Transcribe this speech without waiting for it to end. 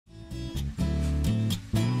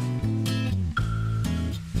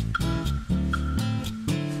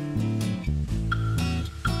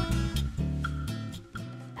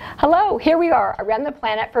Hello, here we are around the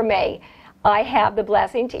planet for May. I have the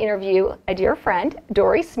blessing to interview a dear friend,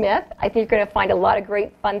 Dori Smith. I think you're going to find a lot of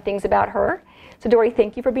great fun things about her. So Dori,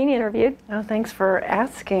 thank you for being interviewed. Oh, thanks for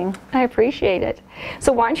asking. I appreciate it.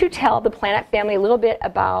 So why don't you tell the Planet family a little bit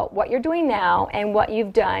about what you're doing now and what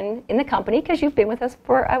you've done in the company, because you've been with us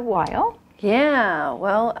for a while. Yeah,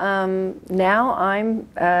 well, now I'm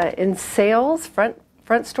in sales,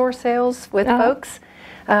 front store sales with folks.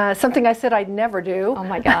 Something I said I'd never do. Oh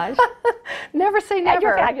my gosh. Never say never.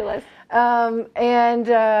 You're fabulous. And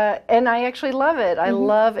I actually love it. I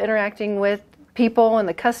love interacting with people and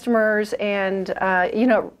the customers, and you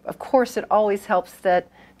know, of course, it always helps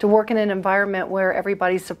to work in an environment where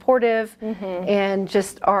everybody's supportive, and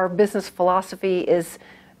just our business philosophy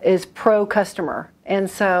is pro customer, and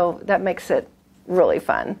so that makes it really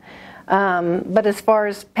fun. But as far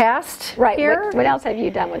as past here, what else have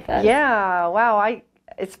you done with us? Yeah, wow,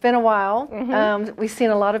 it's been a while. We've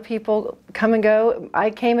seen a lot of people come and go.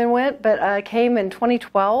 I came and went, but I came in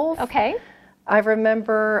 2012. Okay. I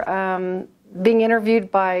remember being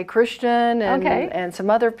interviewed by Christian and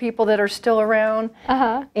some other people that are still around,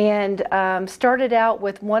 and started out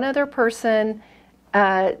with one other person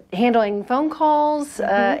handling phone calls,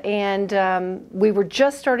 and we were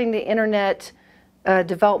just starting the internet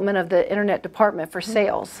development of the internet department for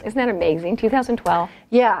sales. Isn't that amazing? 2012.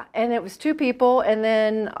 Yeah, and it was two people, and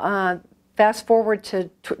then fast forward to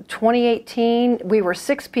 2018, we were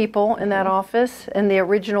 6 people in that office in the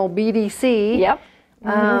original BDC. Yep.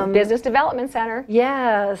 Business Development Center.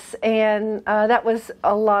 Yes, and that was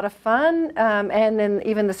a lot of fun, and then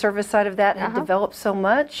even the service side of that had developed so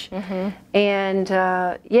much, and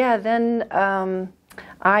yeah, then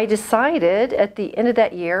I decided at the end of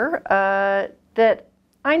that year that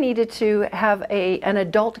I needed to have an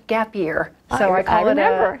adult gap year. So I call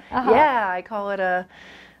I call it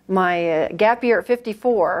my gap year at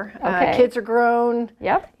 54. Kids are grown,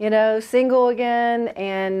 you know, single again,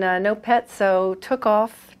 and no pets, so took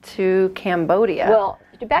off to Cambodia. Well,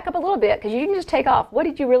 to back up a little bit, because you didn't just take off. What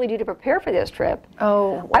did you really do to prepare for this trip?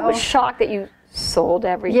 Oh, well, I was shocked that you sold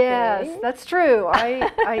everything. Yes, that's true.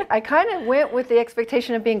 I kind of went with the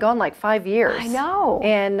expectation of being gone like 5 years. I know.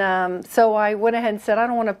 And so I went ahead and said, I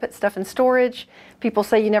don't want to put stuff in storage. People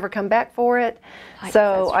say you never come back for it.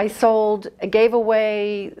 So I sold, gave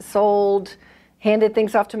away, sold, handed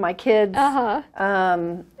things off to my kids,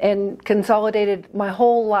 and consolidated my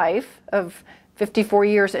whole life of 54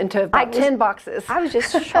 years into about 10 boxes. I was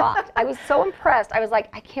just shocked. I was so impressed. I was like,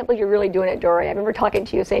 I can't believe you're really doing it, Dori. I remember talking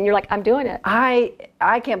to you saying, you're like, I'm doing it. I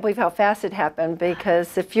can't believe how fast it happened,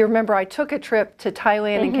 because if you remember, I took a trip to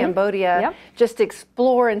Thailand and Cambodia just to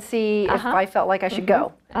explore and see if I felt like I should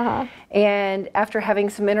go. And after having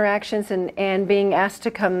some interactions and being asked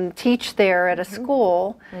to come teach there at a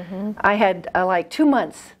school, I had like 2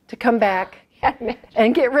 months to come back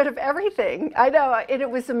and get rid of everything. I know, it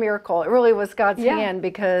was a miracle. It really was God's hand,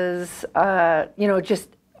 because, you know, just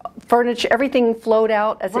furniture, everything flowed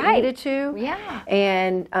out as it needed to,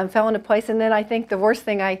 and fell into place. And then I think the worst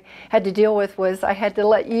thing I had to deal with was I had to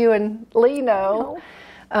let you and Lee know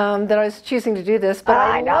that I was choosing to do this. But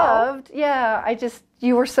I loved,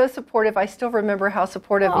 you were so supportive. I still remember how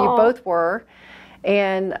supportive you both were.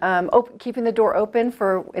 And keeping the door open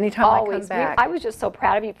for any time I come back. I was just so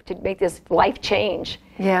proud of you to make this life change.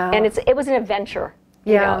 Yeah. And it was an adventure.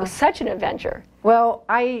 You know, such an adventure. Well,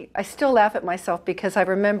 I still laugh at myself, because I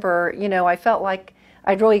remember, you know, I felt like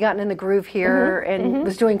I'd really gotten in the groove here and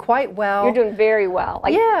was doing quite well. You're doing very well.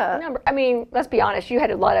 Like, I mean, let's be honest, you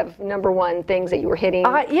had a lot of #1 things that you were hitting.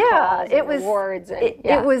 It was awards. And,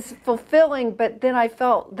 it was fulfilling, but then I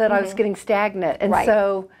felt that I was getting stagnant. And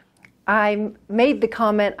so I made the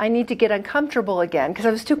comment, I need to get uncomfortable again, because I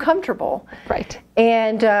was too comfortable. Right.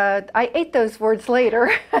 And I ate those words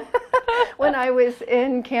later. When I was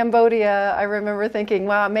in Cambodia, I remember thinking,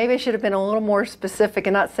 wow, maybe I should have been a little more specific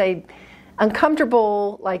and not say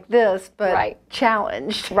uncomfortable like this, but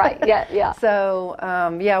challenged. Right, yeah. So,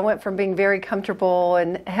 I went from being very comfortable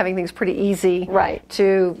and having things pretty easy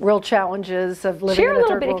to real challenges of living in a third world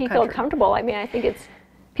country. Share a little bit if you feel comfortable. I mean, I think it's,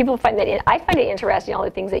 people find that, I find it interesting, all the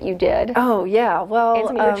things that you did. Oh, yeah, well. And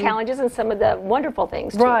some of your challenges and some of the wonderful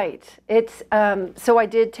things, too. Right. It's, so I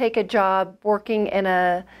did take a job working in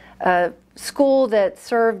a school that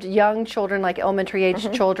served young children, like elementary age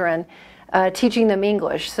children, teaching them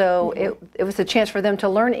English. So it was a chance for them to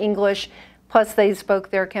learn English, plus they spoke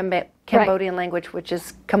their Cambodian language, which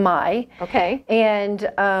is Khmer. Okay. And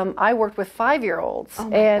I worked with 5-year-olds. Oh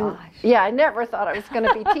my gosh. Yeah, I never thought I was going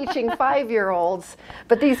to be teaching 5-year-olds,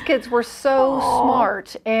 but these kids were so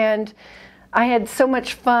smart, and I had so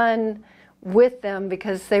much fun with them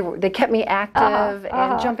because they kept me active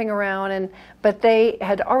and jumping around, but they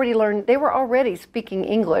had already learned, they were already speaking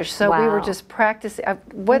English, so we were just practicing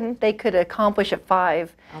what they could accomplish at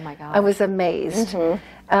 5. Oh my gosh. I was amazed.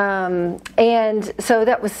 And so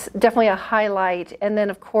that was definitely a highlight. And then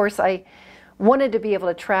of course I wanted to be able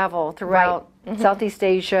to travel throughout Southeast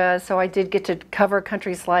Asia, so I did get to cover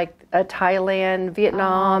countries like Thailand,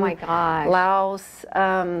 Vietnam, Laos,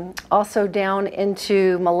 also down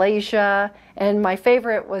into Malaysia, and my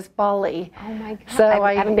favorite was Bali. Oh my God! So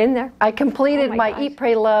I haven't been there. I completed my Eat,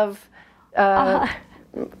 Pray, Love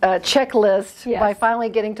checklist by finally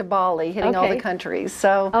getting to Bali, hitting all the countries.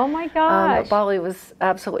 So, oh my gosh, Bali was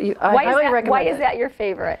absolutely. I highly recommend it. Why is that your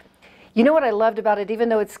favorite? You know what I loved about it, even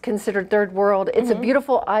though it's considered third world, it's a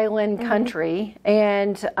beautiful island country,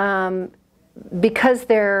 and because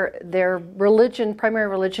their religion, primary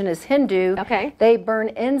religion is Hindu, they burn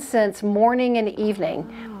incense morning and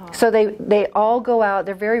evening. So they all go out,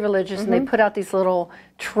 they're very religious, and they put out these little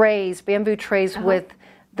trays, bamboo trays with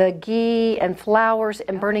the ghee and flowers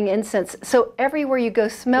and burning incense. So everywhere you go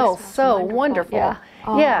smells so wonderful.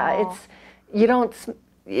 Yeah, it's, you don't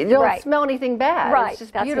smell anything bad. It's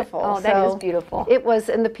just beautiful. Oh, that is beautiful. It was,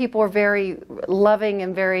 and the people are very loving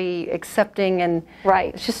and very accepting, and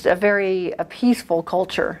it's just a peaceful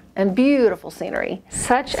culture and beautiful scenery.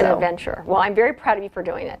 Such an adventure. Well, I'm very proud of you for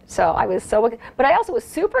doing it. So I was but I also was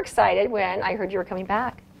super excited when I heard you were coming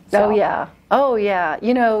back. So. Oh yeah.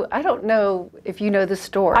 You know, I don't know if you know the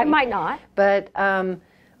story. I might not. But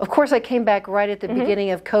of course, I came back right at the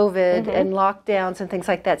beginning of COVID and lockdowns and things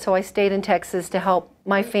like that. So I stayed in Texas to help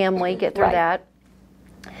my family get through that.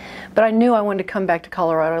 But I knew I wanted to come back to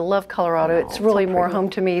Colorado. I love Colorado. It's really more home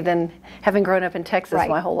to me than having grown up in Texas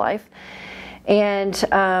my whole life. And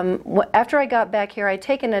after I got back here, I'd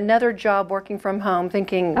taken another job working from home,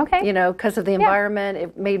 thinking, you know, because of the environment,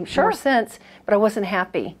 it made more sense, but I wasn't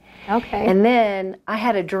happy. And then I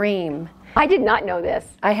had a dream. I did not know this.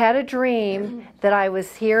 I had a dream that I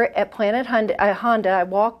was here at Planet Honda. I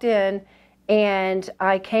walked in, and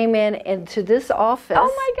I came into this office. Oh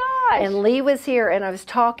my gosh! And Lee was here, and I was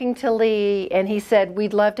talking to Lee, and he said,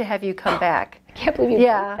 "We'd love to have you come back." I can't believe you did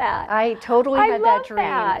that. I totally had that dream.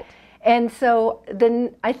 That. And so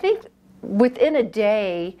then I think within a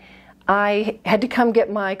day, I had to come get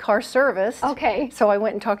my car serviced. So I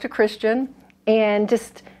went and talked to Christian, and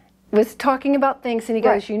just was talking about things, and he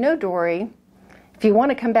goes, "You know, Dori, if you want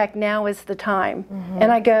to come back, now is the time." And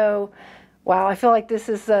I go, "Wow, I feel like this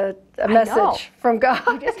is a message from God."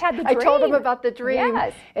 You just had the I dream. told him about the dream,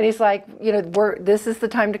 and he's like, "You know, this is the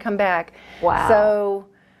time to come back." Wow. So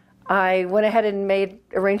I went ahead and made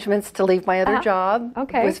arrangements to leave my other job.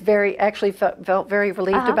 Was actually felt very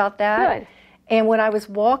relieved about that. Good. And when I was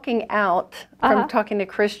walking out from talking to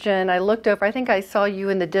Christian, I looked over. I think I saw you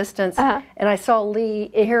in the distance, and I saw Lee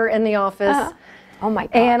here in the office. Oh my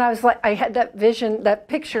God! And I was like, I had that vision, that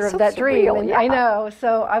picture of that dream. And I know.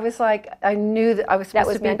 So I was like, I knew that I was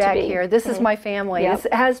supposed to be back here. This is my family. This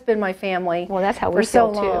has been my family. Well, that's how we for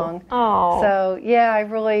so feel long. Too. Oh. So yeah, I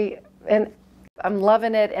really I'm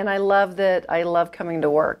loving it, and I love that I love coming to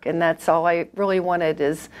work, and that's all I really wanted,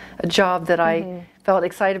 is a job that I felt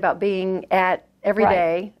excited about being at every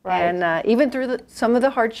day. And even through some of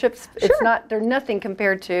the hardships, they're nothing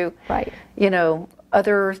compared to you know,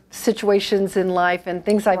 other situations in life and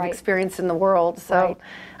things I've experienced in the world. So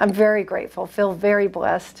I'm very grateful, feel very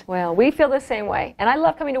blessed. Well, we feel the same way, and I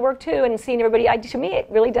love coming to work too and seeing everybody. To me, it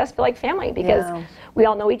really does feel like family, because we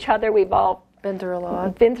all know each other. We've all been through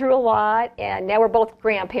a lot. And now we're both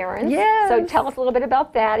grandparents. Yes. So tell us a little bit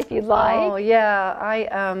about that, if you'd like. Oh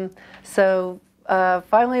yeah,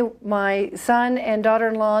 finally my son and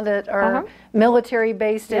daughter-in-law that are military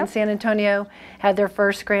based in San Antonio had their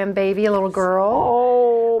first grandbaby, a little girl.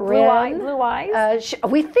 Oh, blue eyes.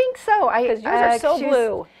 We think so. Because yours are so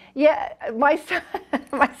blue. Yeah, my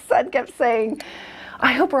son kept saying,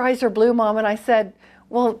 "I hope her eyes are blue, Mom." And I said,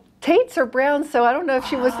 "Well, Tate's are brown, so I don't know if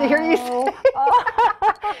she was to hear you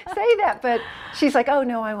say that." But she's like, "Oh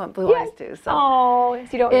no, I want blue eyes too." So, so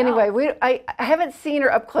you don't know. I haven't seen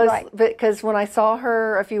her up close, because when I saw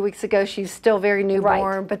her a few weeks ago, she's still very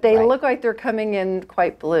newborn. But they look like they're coming in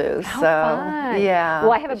quite blue. How fun. Yeah.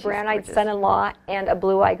 Well, I have a brown-eyed son-in-law and a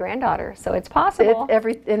blue-eyed granddaughter, so it's possible.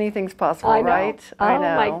 Anything's possible, I know. right? I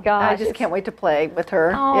know. My gosh! I just can't wait to play with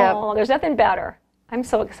her. Oh, there's nothing better. I'm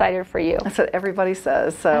so excited for you. That's what everybody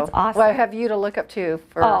says. So that's awesome. Well, I have you to look up to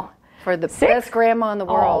for the best grandma in the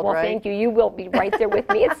world. Well, thank you. You will be right there with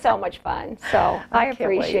me. It's so much fun. So I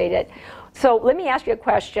appreciate it. So let me ask you a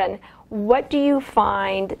question. What do you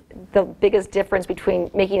find the biggest difference between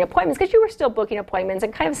making appointments, because you were still booking appointments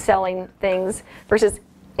and kind of selling things, versus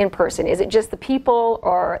in person? Is it just the people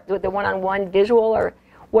or the one-on-one visual, or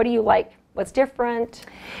what do you like? What's different?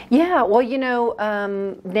 Yeah, well,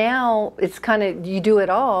 now it's kind of, you do it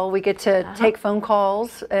all. We get to take phone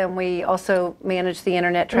calls, and we also manage the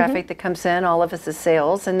internet traffic that comes in, all of us as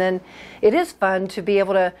sales. And then it is fun to be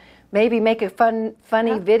able to maybe make a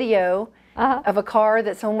funny video of a car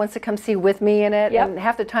that someone wants to come see with me in it. And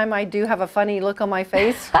half the time I do have a funny look on my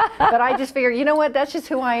face. But I just figure, you know what, that's just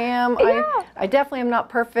who I am. I definitely am not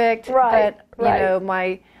perfect. But,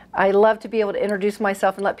 I love to be able to introduce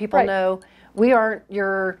myself and let people know we aren't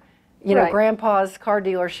your, grandpa's car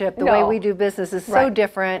dealership. The way we do business is so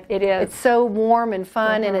different. It is. It's so warm and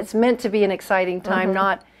fun, and it's meant to be an exciting time,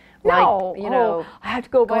 not I have to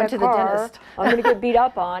go buy a to car. The dentist. I'm going to get beat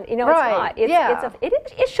up on. It's not.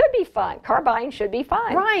 It should be fun. Car buying should be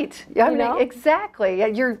fun. Right. I mean, exactly.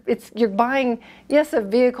 You're buying, yes, a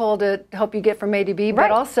vehicle to help you get from A to B,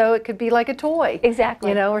 but also it could be like a toy.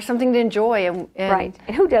 Exactly. Or something to enjoy. And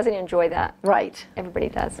And who doesn't enjoy that? Right. Everybody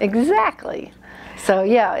does. Exactly. So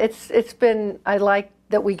yeah, it's been, I like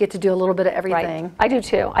that we get to do a little bit of everything. Right. I do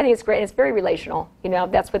too. I think it's great. It's very relational.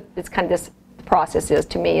 That's what it's kind of this process is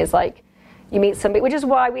to me, is like you meet somebody, which is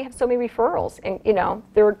why we have so many referrals, and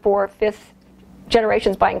third, fourth, fifth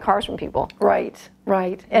generations buying cars from people. Right.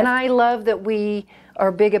 And I love that we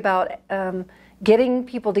are big about getting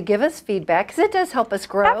people to give us feedback, because it does help us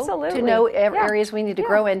grow. Absolutely. To know areas we need to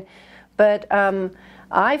grow in. But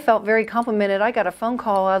I felt very complimented. I got a phone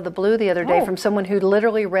call out of the blue the other day from someone who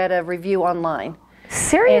literally read a review online.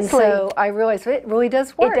 Seriously? And so I realized it really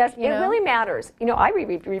does work. It does. It really matters. I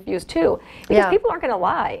read reviews too, because people aren't going to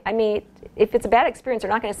lie. I mean, if it's a bad experience, they're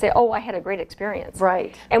not going to say, "Oh, I had a great experience."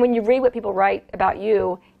 Right. And when you read what people write about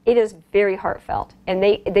you, it is very heartfelt, and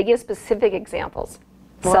they give specific examples.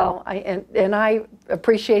 Well, I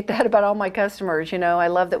appreciate that about all my customers. I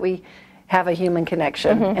love that we have a human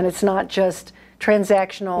connection, and it's not just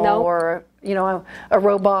transactional or a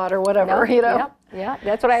robot or whatever. Yeah,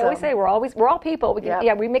 that's what I always say. We're all people.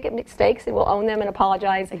 We make mistakes, and we'll own them and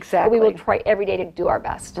apologize. Exactly. But we will try every day to do our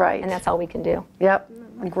best. Right. And that's all we can do. Yep.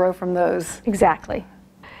 And grow from those. Exactly.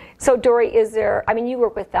 So Dori, you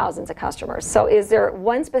work with thousands of customers. So is there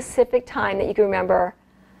one specific time that you can remember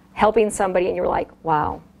helping somebody and you're like,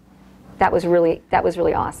 wow, that was really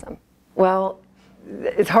awesome? Well,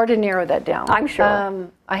 it's hard to narrow that down. I'm sure.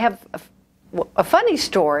 I have a funny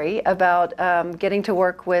story about getting to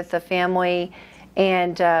work with a family,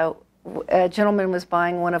 and a gentleman was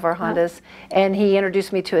buying one of our Hondas, and he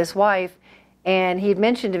introduced me to his wife, and he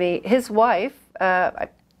mentioned to me his wife, I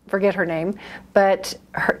forget her name, but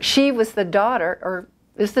she was the daughter,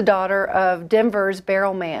 is the daughter of Denver's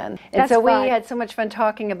Barrel Man. And so we had so much fun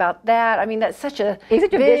talking about that. I mean, that's such a He's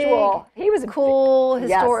such a big, visual. He was cool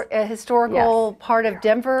historical part of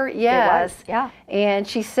Denver. Yes. It was. Yeah. And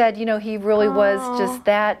she said, he really was just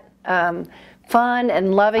that fun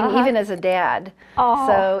and loving, even as a dad.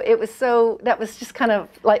 So that was just kind of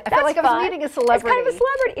like, I felt like I was meeting a celebrity. It's kind of a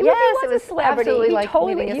celebrity. It yes, really was a celebrity. Absolutely like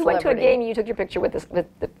meeting a celebrity. You went to a game and you took your picture with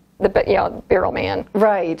the Barrel Man.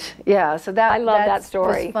 Right. Yeah. So I love that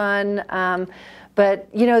story. Was fun. But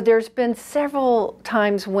there's been several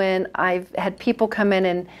times when I've had people come in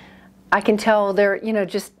and I can tell they're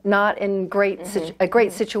just not in a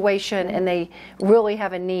great situation, and they really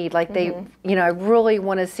have a need. Like they I really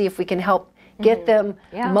want to see if we can help get them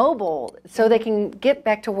mobile so they can get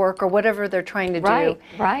back to work or whatever they're trying to do.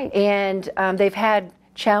 Right. And they've had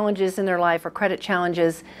challenges in their life or credit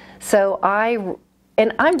challenges. So I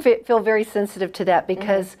feel very sensitive to that,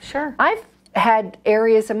 because I've had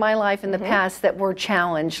areas in my life in the past that were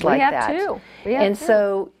challenged like that. We have too.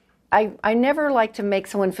 So I never like to make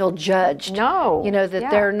someone feel judged. No.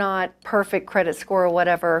 That they're not perfect credit score or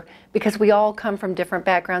whatever, because we all come from different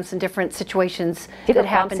backgrounds and different situations that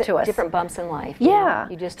happen to us. Different bumps in life. Yeah.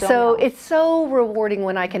 You just don't know. It's so rewarding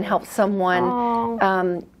when I can help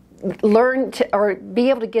someone learn to, or be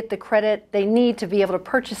able to get the credit they need to be able to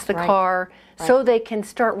purchase the car so they can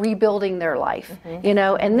start rebuilding their life.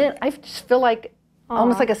 And then I just feel like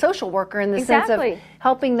almost like a social worker in the sense of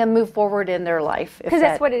helping them move forward in their life. Because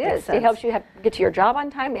that's what it is. It helps you get to your job on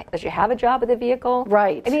time. Does you have a job with a vehicle?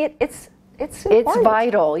 Right. I mean, it's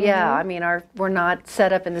vital. Yeah. I mean, we're not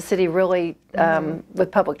set up in the city really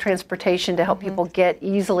with public transportation to help people get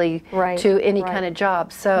easily to any kind of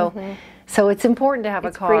job. So it's important to have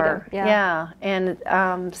a car. Freedom. Yeah. And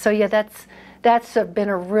that's been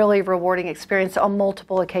a really rewarding experience on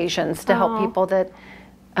multiple occasions to help people that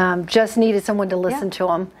just needed someone to listen to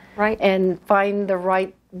them and find the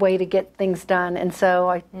right way to get things done. And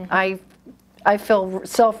so I feel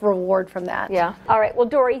self-reward from that. Yeah. All right. Well,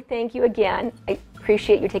 Dori, thank you again. I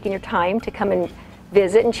appreciate you taking your time to come and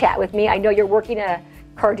visit and chat with me. I know you're working a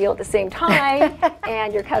car deal at the same time,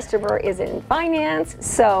 and your customer is in finance,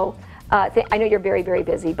 so I know you're very, very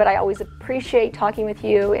busy, but I always appreciate talking with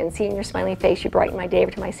you and seeing your smiling face. You brighten my day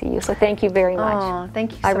every time I see you, so thank you very much. Oh,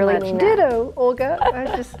 thank you so I really much. mean that. Ditto, Olga.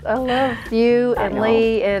 I love you and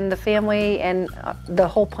Lee and the family and the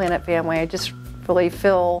whole Planet family. I just really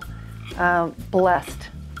feel blessed.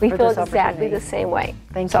 We feel exactly the same way.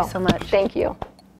 Thank you so much. Thank you.